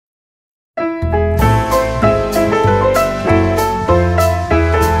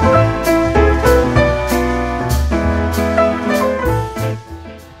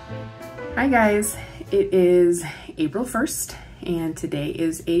guys, it is April 1st and today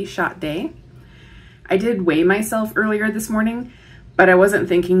is a shot day. I did weigh myself earlier this morning, but I wasn't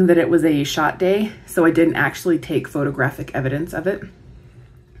thinking that it was a shot day, so I didn't actually take photographic evidence of it.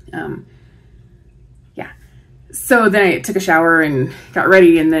 Yeah. So then I took a shower and got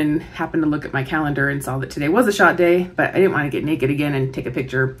ready and then happened to look at my calendar and saw that today was a shot day, but I didn't want to get naked again and take a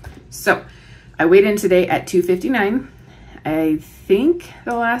picture. So I weighed in today at 259. I think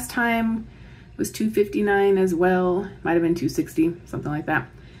the last time was 259 as well. Might have been 260, something like that.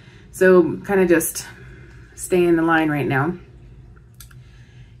 So kind of just staying in the line right now.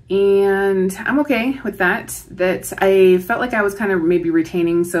 And I'm okay with that. That I felt like I was kind of maybe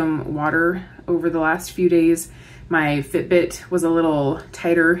retaining some water over the last few days. My Fitbit was a little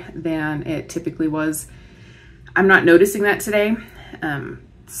tighter than it typically was. I'm not noticing that today.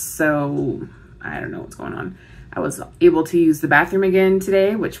 So I don't know what's going on. I was able to use the bathroom again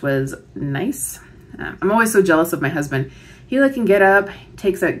today, which was nice. I'm always so jealous of my husband. He can get up,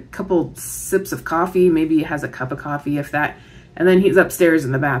 takes a couple sips of coffee, maybe has a cup of coffee, if that, and then he's upstairs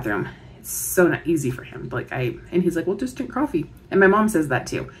in the bathroom. It's so not easy for him. And he's like, well, just drink coffee. And my mom says that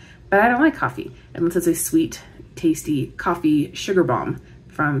too, but I don't like coffee unless it's a sweet, tasty coffee sugar bomb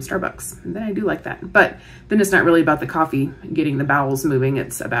from Starbucks. And then I do like that. But then it's not really about the coffee getting the bowels moving.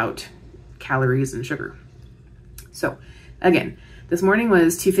 It's about calories and sugar. So again, this morning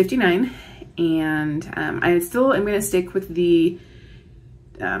was 259, and I still am going to stick with the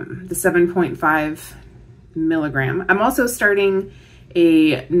 7.5 milligram. I'm also starting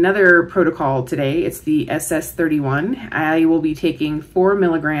another protocol today. It's the SS31. I will be taking 4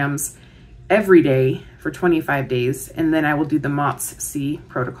 milligrams every day for 25 days, and then I will do the MOTS-C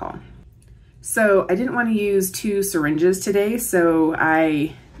protocol. So I didn't want to use 2 syringes today, so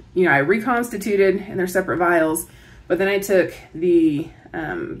I reconstituted in their separate vials. But then I took the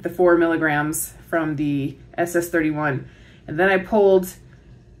 4 milligrams from the SS31, and then I pulled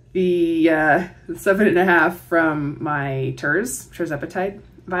the 7.5 from my Tirzepatide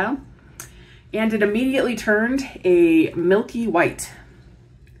vial, and it immediately turned a milky white.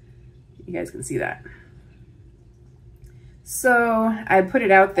 You guys can see that. So I put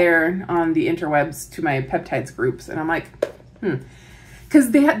it out there on the interwebs to my peptides groups, and I'm like,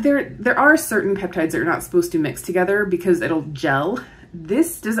 because there are certain peptides that are not supposed to mix together because it'll gel.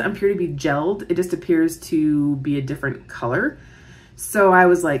 This doesn't appear to be gelled. It just appears to be a different color. So I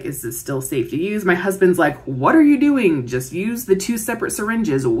was like, is this still safe to use? My husband's like, what are you doing? Just use the 2 separate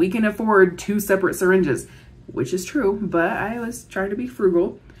syringes. We can afford 2 separate syringes, which is true, but I was trying to be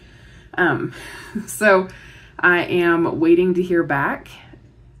frugal. So I am waiting to hear back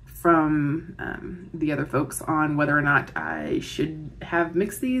from the other folks on whether or not I should have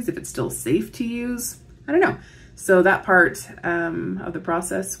mixed these, if it's still safe to use. I don't know. So that part of the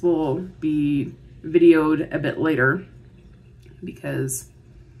process will be videoed a bit later because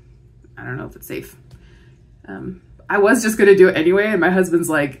I don't know if it's safe. I was just gonna do it anyway, and my husband's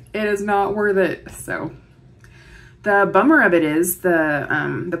like, it is not worth it. So the bummer of it is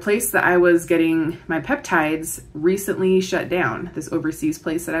the place that I was getting my peptides recently shut down, this overseas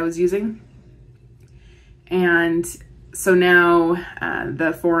place that I was using. And so now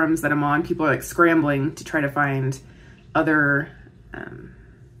the forums that I'm on, people are scrambling to try to find other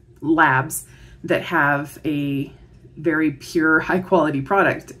labs that have a very pure, high quality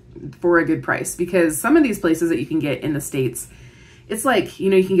product for a good price. Because some of these places that you can get in the States, it's like, you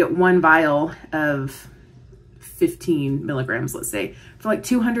can get 1 vial of 15 milligrams, let's say, for like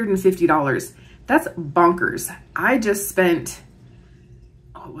 $250. That's bonkers. I just spent,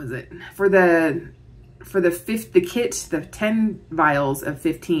 what was it? For the kit, the 10 vials of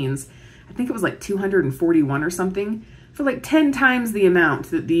 15s, I think it was like 241 or something, for like 10 times the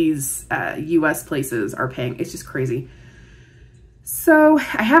amount that these US places are paying. It's just crazy. So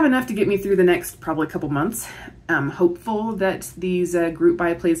I have enough to get me through the next probably couple months. I'm hopeful that these group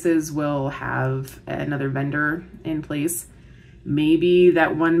buy places will have another vendor in place. Maybe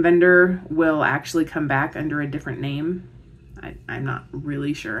that one vendor will actually come back under a different name. I'm not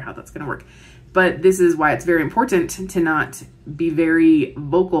really sure how that's going to work. But this is why it's very important to not be very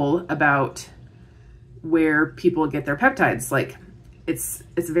vocal about where people get their peptides. Like it's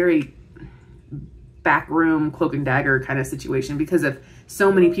very backroom cloak and dagger kind of situation, because if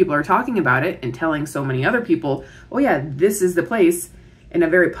so many people are talking about it and telling so many other people, oh yeah, this is the place, in a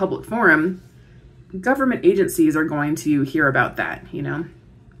very public forum, government agencies are going to hear about that,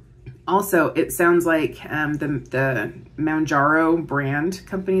 Also, it sounds like the Mounjaro brand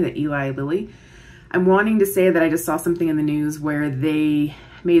company, the Eli Lilly, I'm wanting to say that I just saw something in the news where they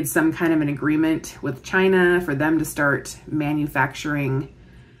made some kind of an agreement with China for them to start manufacturing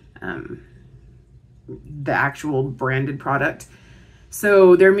the actual branded product.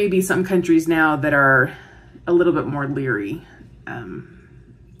 So there may be some countries now that are a little bit more leery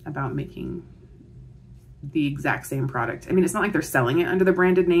about making the exact same product. I mean, it's not like they're selling it under the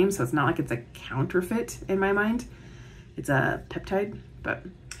branded name, so it's not like it's a counterfeit in my mind. It's a peptide, but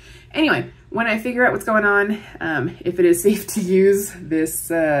anyway, when I figure out what's going on, if it is safe to use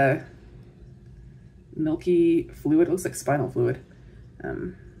this milky fluid, it looks like spinal fluid,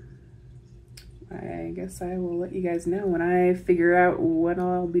 I guess I will let you guys know when I figure out what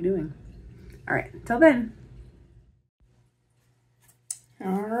I'll be doing. All right, till then.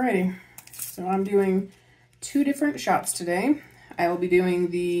 Alrighty, so I'm doing 2 different shots today. I will be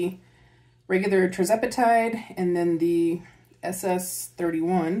doing the regular Tirzepatide and then the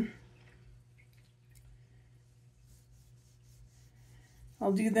SS31.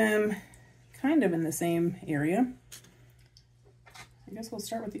 I'll do them kind of in the same area. I guess we'll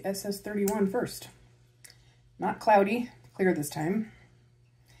start with the SS31 first. Not cloudy, clear this time.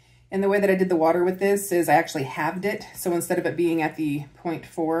 And the way that I did the water with this is I actually halved it. So instead of it being at the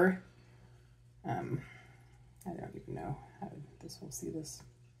 0.4, I don't even know how this will see this.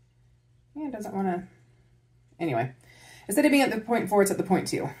 Yeah, it doesn't want to. Anyway, instead of being at the 0.4, it's at the 0.2.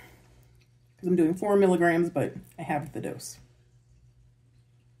 Because I'm doing 4 milligrams, but I halved the dose.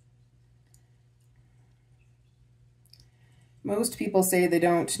 Most people say they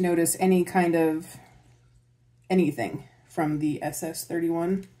don't notice any kind of anything from the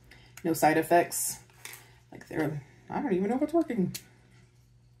SS31. No side effects. Like I don't even know if it's working.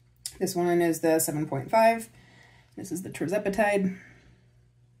 This one is the 7.5. This is the Tirzepatide.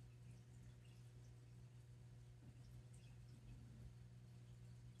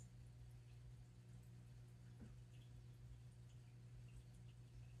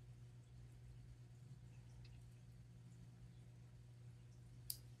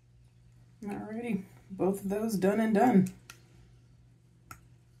 Alrighty, both of those done and done.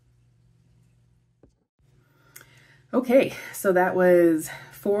 Okay, so that was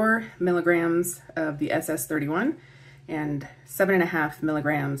 4 milligrams of the SS31 and 7.5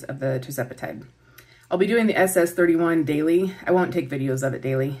 milligrams of the Tirzepatide. I'll be doing the SS31 daily. I won't take videos of it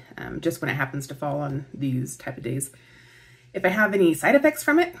daily, just when it happens to fall on these type of days. If I have any side effects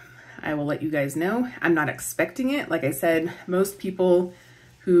from it, I will let you guys know. I'm not expecting it. Like I said, most people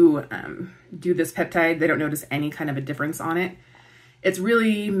who do this peptide, they don't notice any kind of a difference on it. It's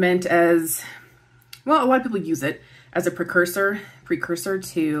really meant as, well, a lot of people use it as a precursor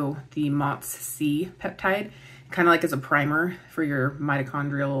to the MOTS-C peptide, kind of like as a primer for your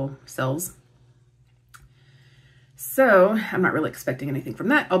mitochondrial cells. So I'm not really expecting anything from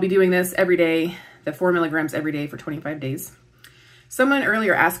that. I'll be doing this every day, the 4 milligrams every day for 25 days. Someone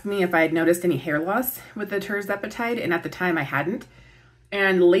earlier asked me if I had noticed any hair loss with the Tirzepatide, and at the time I hadn't.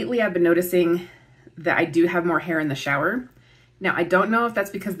 And lately I've been noticing that I do have more hair in the shower. Now, I don't know if that's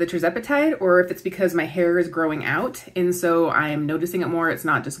because of the Tirzepatide or if it's because my hair is growing out, and so I'm noticing it more. It's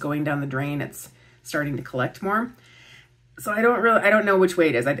not just going down the drain, it's starting to collect more. So I don't know which way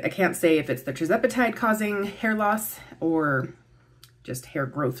it is. I can't say if it's the Tirzepatide causing hair loss or just hair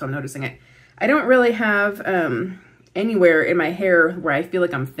growth, so I'm noticing it. I don't really have anywhere in my hair where I feel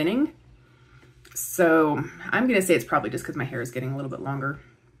like I'm thinning. So I'm gonna say it's probably just because my hair is getting a little bit longer.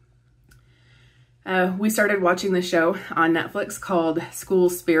 We started watching this show on Netflix called School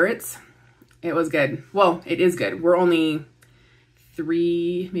Spirits. It was good. Well, it is good. We're only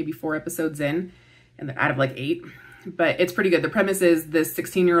 3, maybe 4 episodes in, and out of like 8, but it's pretty good. The premise is this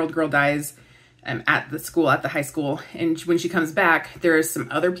 16-year-old girl dies at the high school, and when she comes back, there's some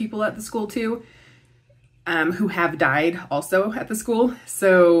other people at the school too, who have died also at the school.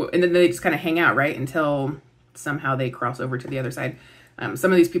 So, and then they just kind of hang out, right, until somehow they cross over to the other side.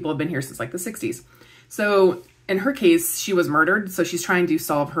 Some of these people have been here since like the 60s. So in her case, she was murdered. So she's trying to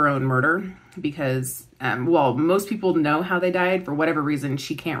solve her own murder because, well, most people know how they died. For whatever reason,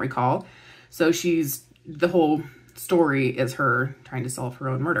 she can't recall. So the whole story is her trying to solve her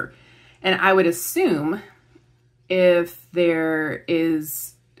own murder. And I would assume if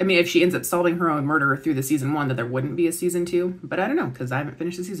she ends up solving her own murder through the season 1, that there wouldn't be a season 2, but I don't know, because I haven't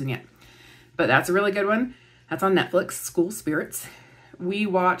finished the season yet. But that's a really good one. That's on Netflix, School Spirits. We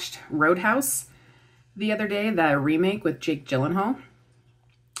watched Roadhouse the other day, the remake with Jake Gyllenhaal.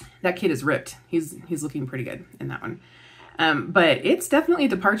 That kid is ripped. He's looking pretty good in that one. But it's definitely a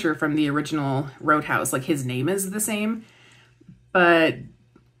departure from the original Roadhouse. Like, his name is the same, and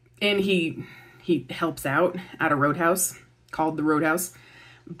he helps out at a roadhouse called the Roadhouse,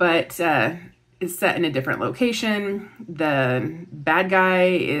 but is set in a different location. The bad guy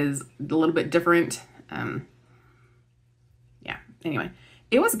is a little bit different. Yeah, anyway,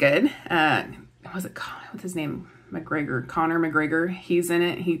 it was good. was it, what's his name? McGregor, Conor McGregor. He's in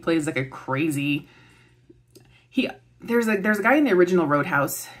it. He plays like a crazy, there's a guy in the original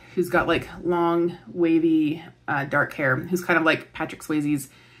Roadhouse who's got like long, wavy, dark hair, who's kind of like Patrick Swayze's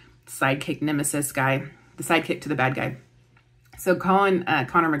sidekick nemesis guy, the sidekick to the bad guy. So Conor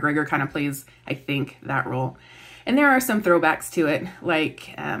McGregor kind of plays, I think, that role. And there are some throwbacks to it.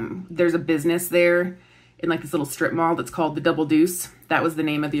 Like there's a business there in like this little strip mall that's called the Double Deuce. That was the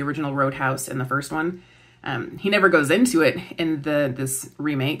name of the original Roadhouse in the first one. He never goes into it in this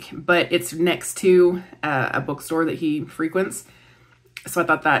remake, but it's next to a bookstore that he frequents. So I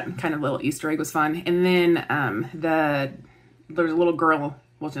thought that kind of little Easter egg was fun. And then there's a little girl,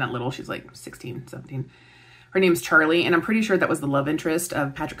 well, she's not little, she's like 16, 17. Her name's Charlie, and I'm pretty sure that was the love interest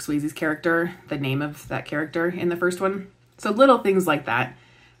of Patrick Swayze's character, the name of that character in the first one. So little things like that.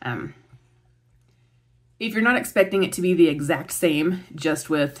 If you're not expecting it to be the exact same, just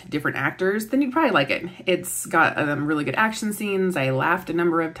with different actors, then you'd probably like it. It's got really good action scenes. I laughed a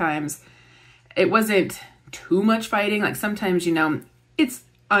number of times. It wasn't too much fighting. Like sometimes, you know, it's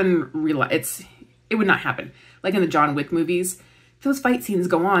unreal. It would not happen. Like in the John Wick movies, those fight scenes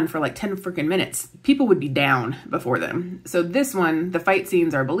go on for like 10 freaking minutes. People would be down before them. So this one, the fight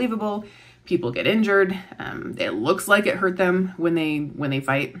scenes are believable. People get injured. It looks like it hurt them when they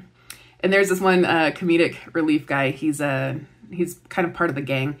fight. And there's this one comedic relief guy. He's kind of part of the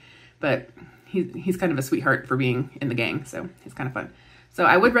gang, but he's kind of a sweetheart for being in the gang. So it's kind of fun. So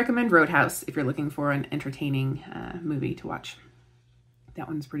I would recommend Roadhouse if you're looking for an entertaining movie to watch. That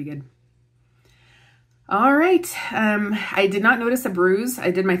one's pretty good. All right. I did not notice a bruise.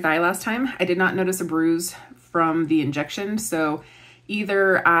 I did my thigh last time. I did not notice a bruise from the injection. So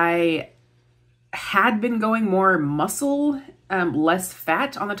either I had been going more muscle, less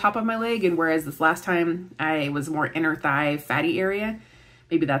fat on the top of my leg, and whereas this last time I was more inner thigh fatty area,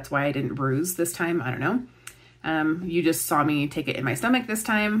 maybe that's why I didn't bruise this time. I don't know. You just saw me take it in my stomach this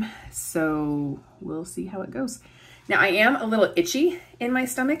time, so we'll see how it goes. Now I am a little itchy in my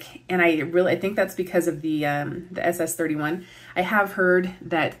stomach, and I think that's because of the SS31. I have heard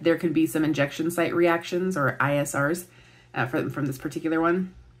that there could be some injection site reactions, or ISRs, from this particular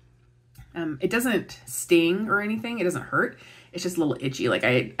one. It doesn't sting or anything. It doesn't hurt. It's just a little itchy. Like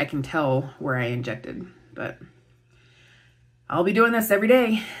I can tell where I injected, but I'll be doing this every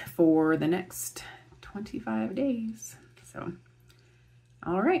day for the next 25 days. So,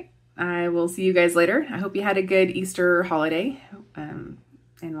 all right. I will see you guys later. I hope you had a good Easter holiday, and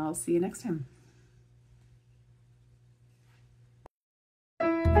I'll see you next time.